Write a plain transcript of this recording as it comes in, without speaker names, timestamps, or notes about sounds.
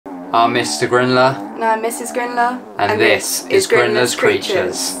I'm Mr. Grinler. And I'm Mrs. Grinler. And this is Grinler's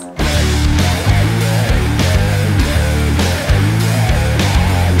Creatures.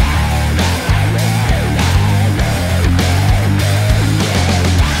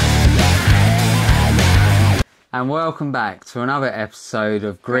 And welcome back to another episode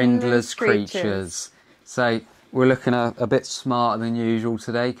of Grinler's Creatures. So we're looking a bit smarter than usual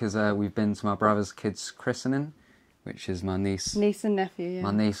today because we've been to my brother's kid's christening, which is my niece and nephew, yeah.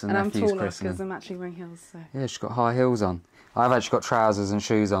 My niece and nephew's I'm taller christening. because I'm actually wearing heels. So. Yeah, she's got high heels on. I've actually got trousers and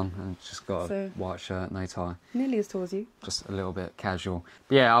shoes on and just got a white shirt, no tie. Nearly as tall as you. Just a little bit casual.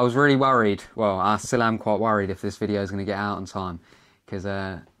 But yeah, I was really worried. Well, I still am quite worried if this video is going to get out on time because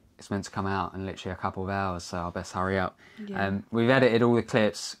it's meant to come out in literally a couple of hours, so I best hurry up. Yeah. We've edited all the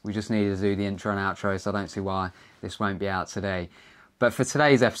clips. We just needed to do the intro and outro, so I don't see why this won't be out today. But for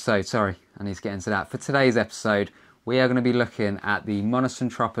today's episode, sorry, I need to get into that. For today's episode, we are going to be looking at the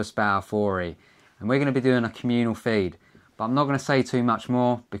Monocentropus Balfouri, and we're going to be doing a communal feed. But I'm not going to say too much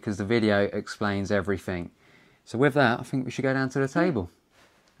more because the video explains everything. So with that, I think we should go down to the table.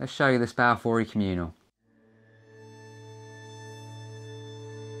 Let's show you this Balfouri communal.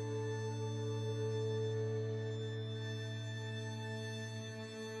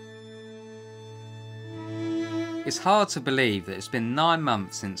 It's hard to believe that it's been 9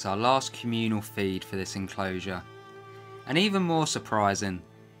 months since our last communal feed for this enclosure. And even more surprising,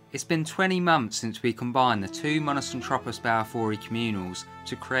 it's been 20 months since we combined the two Monocentropus Balfouri communals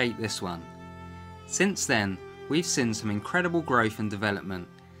to create this one. Since then, we've seen some incredible growth and development.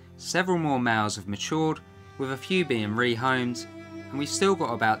 Several more males have matured, with a few being rehomed, and we've still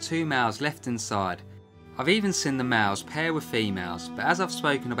got about 2 males left inside. I've even seen the males pair with females, but as I've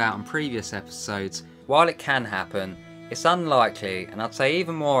spoken about in previous episodes, while it can happen, it's unlikely, and I'd say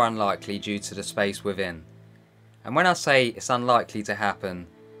even more unlikely due to the space within. And when I say it's unlikely to happen,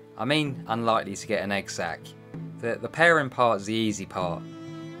 I mean unlikely to get an egg sac. The pairing part is the easy part.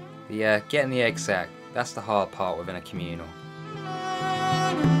 Getting the egg sac, that's the hard part within a communal.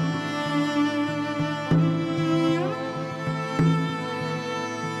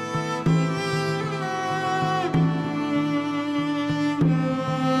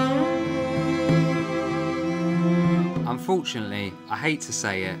 Unfortunately, I hate to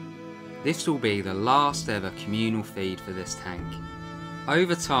say it, this will be the last ever communal feed for this tank.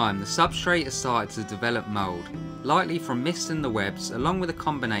 Over time, the substrate has started to develop mould, likely from mist in the webs along with a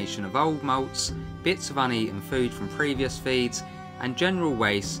combination of old malts, bits of uneaten food from previous feeds, and general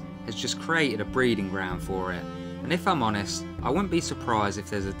waste has just created a breeding ground for it. And if I'm honest, I wouldn't be surprised if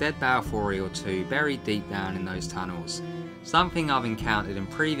there's a dead Balfouri or two buried deep down in those tunnels. Something I've encountered in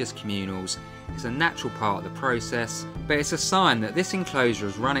previous communals. It's a natural part of the process, but it's a sign that this enclosure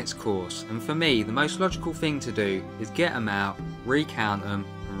has run its course, and for me the most logical thing to do is get them out, recount them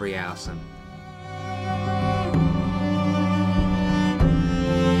and rehouse them.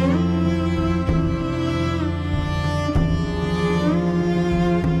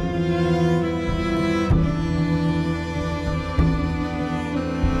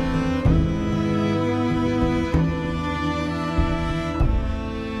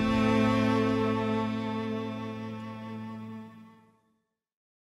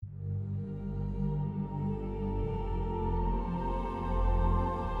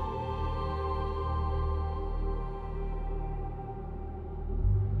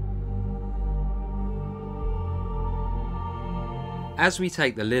 As we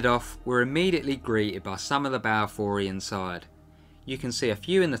take the lid off, we're immediately greeted by some of the Balfouri inside. You can see a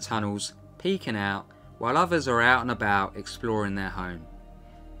few in the tunnels, peeking out, while others are out and about exploring their home.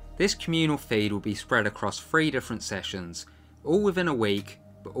 This communal feed will be spread across 3 different sessions, all within a week,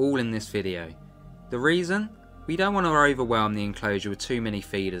 but all in this video. The reason? We don't want to overwhelm the enclosure with too many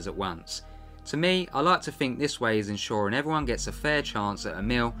feeders at once. To me, I like to think this way is ensuring everyone gets a fair chance at a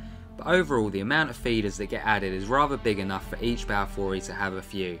meal, but overall the amount of feeders that get added is rather big enough for each Balfouri to have a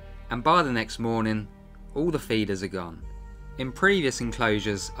few, and by the next morning, all the feeders are gone. In previous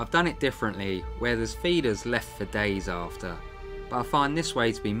enclosures, I've done it differently where there's feeders left for days after, but I find this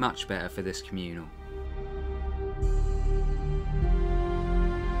way to be much better for this communal.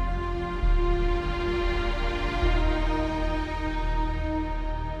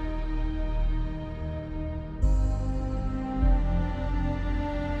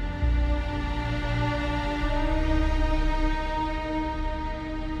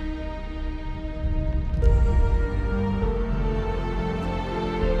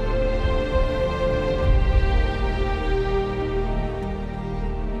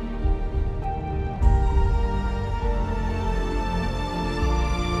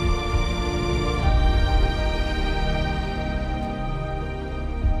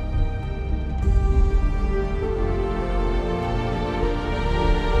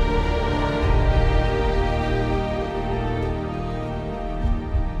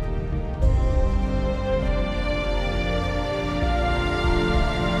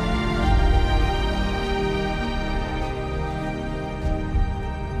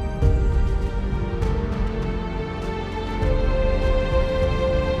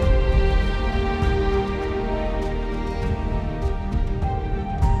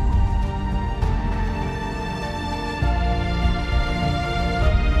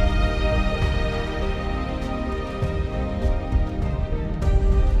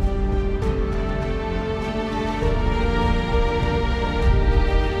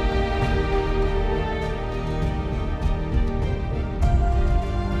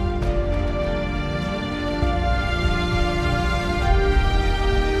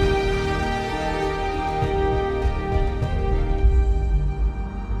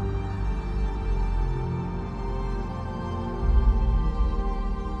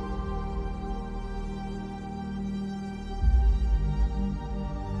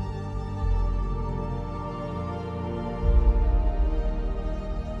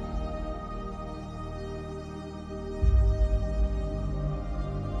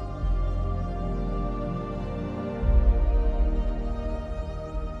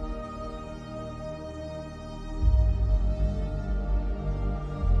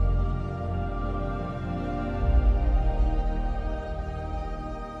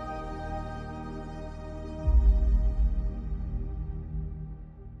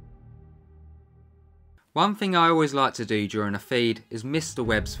 One thing I always like to do during a feed is mist the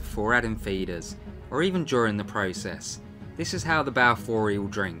webs before adding feeders, or even during the process. This is how the Balfouri will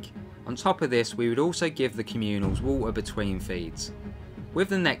drink. On top of this, we would also give the communals water between feeds. With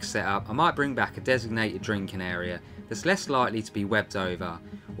the next setup, I might bring back a designated drinking area that's less likely to be webbed over,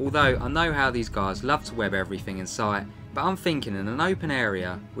 although I know how these guys love to web everything in sight, but I'm thinking in an open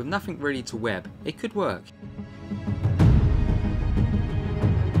area with nothing really to web, it could work.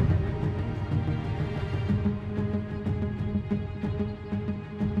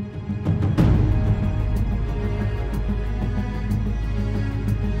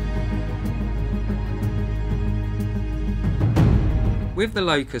 With the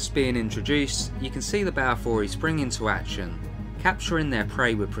locusts being introduced, you can see the Balfouri spring into action, capturing their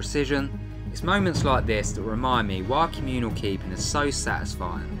prey with precision. It's moments like this that remind me why communal keeping is so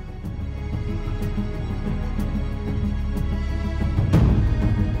satisfying.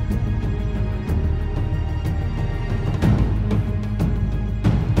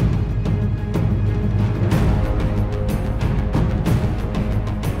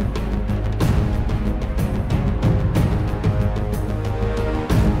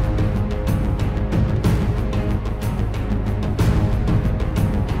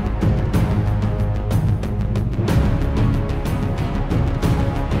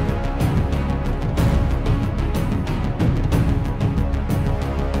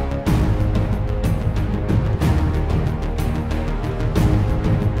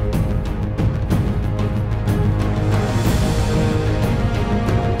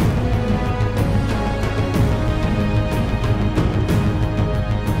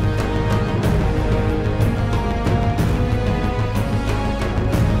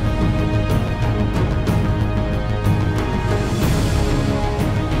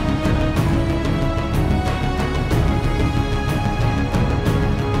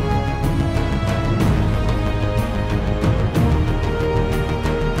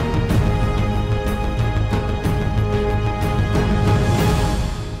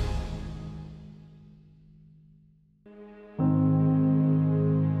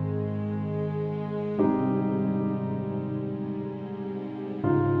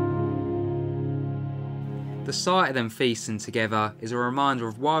 The sight of them feasting together is a reminder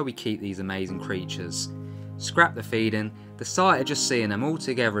of why we keep these amazing creatures. Scrap the feeding, the sight of just seeing them all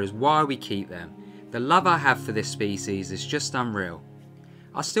together is why we keep them. The love I have for this species is just unreal.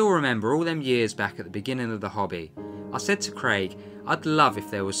 I still remember all them years back at the beginning of the hobby. I said to Craig, I'd love if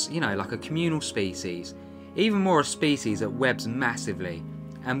there was, like a communal species, even more a species that webs massively.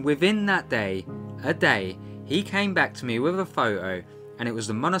 And within that day, he came back to me with a photo, and it was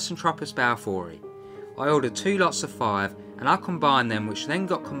the Monocentropus Balfouri. I ordered 2 lots of 5 and I combined them, which then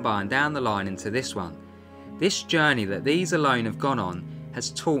got combined down the line into this one. This journey that these alone have gone on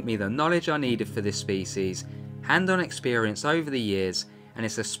has taught me the knowledge I needed for this species, hand-on experience over the years, and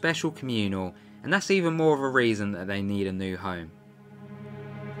it's a special communal, and that's even more of a reason that they need a new home.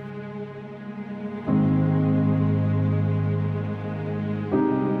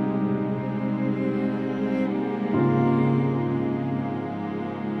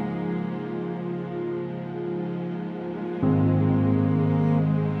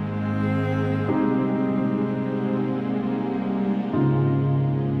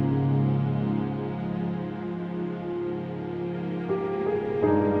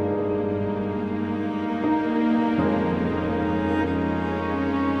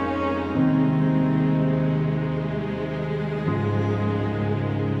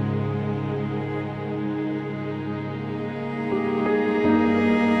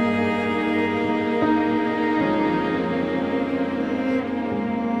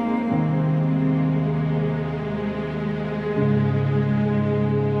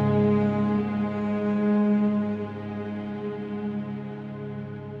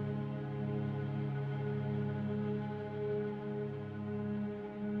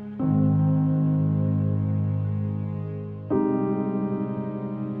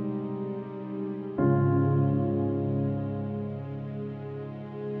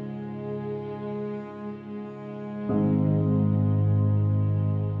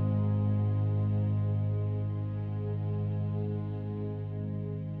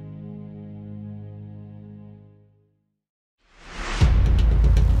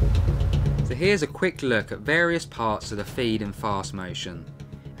 So here's a quick look at various parts of the feed in fast motion.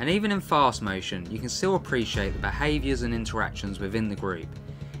 And even in fast motion, you can still appreciate the behaviours and interactions within the group.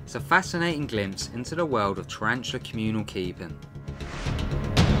 It's a fascinating glimpse into the world of tarantula communal keeping.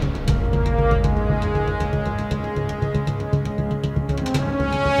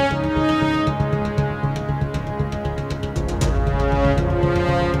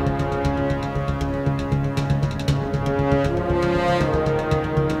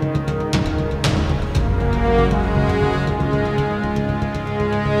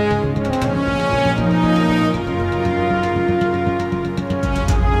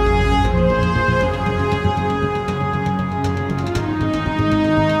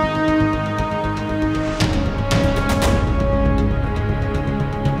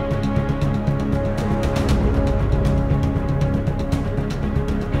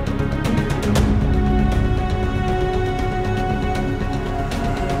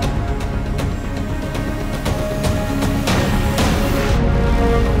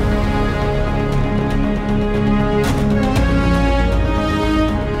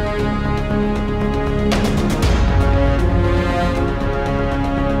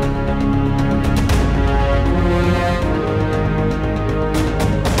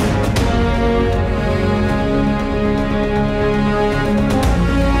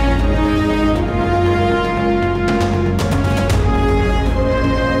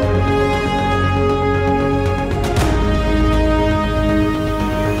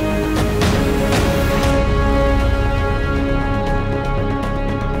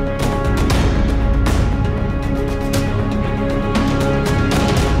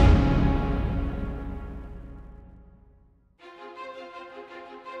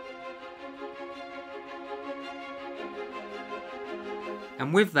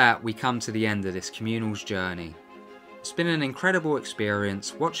 And with that, we come to the end of this communal's journey. It's been an incredible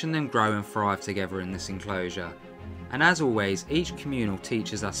experience watching them grow and thrive together in this enclosure. And as always, each communal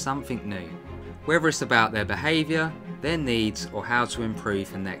teaches us something new, whether it's about their behaviour, their needs, or how to improve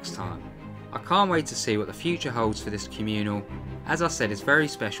for next time. I can't wait to see what the future holds for this communal. As I said, it's very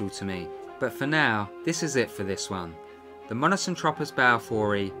special to me. But for now, this is it for this one. The Monocentropus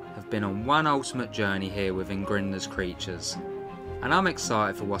Balfouri have been on one ultimate journey here within Grindla's creatures. And I'm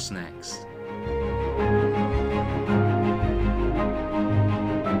excited for what's next.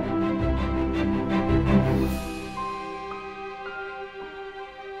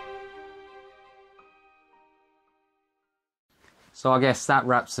 So I guess that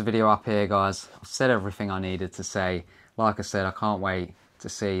wraps the video up here, guys. I've said everything I needed to say. Like I said, I can't wait to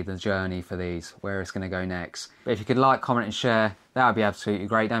see the journey for these, where it's going to go next. But if you could like, comment and share, that would be absolutely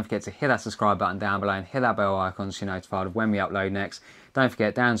great. Don't forget to hit that subscribe button down below and hit that bell icon so you're notified of when we upload next. Don't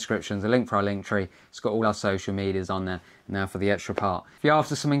forget, down in the description, the link for our link tree. It's got all our social medias on there. Now for the extra part. If you're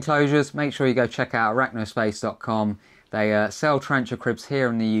after some enclosures, make sure you go check out arachnospace.com. They sell tarantula cribs here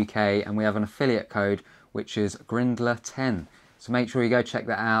in the UK, and we have an affiliate code which is Grindla10. So make sure you go check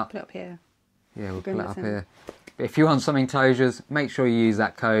that out. Put it up here. Yeah, we'll put it up here. But if you want some enclosures, make sure you use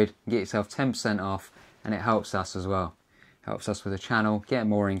that code and get yourself 10% off, and it helps us as well. Helps us with the channel, getting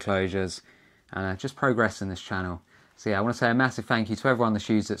more enclosures, and just progressing this channel. So yeah, I want to say a massive thank you to everyone that's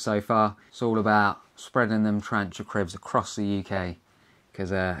used it so far. It's all about spreading them tarantula cribs across the UK,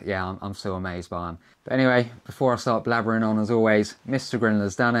 because yeah, I'm still amazed by them. But anyway, before I start blabbering on, as always, Mr.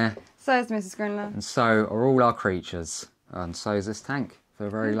 Grindla's done here. So is Mrs. Grindla. And so are all our creatures. And so is this tank for the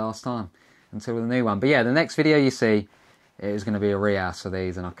very last time, until the new one. But yeah, the next video you see is going to be a re-house for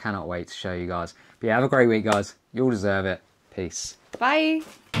these, and I cannot wait to show you guys. But yeah, have a great week, guys. You all deserve it. Peace. Bye.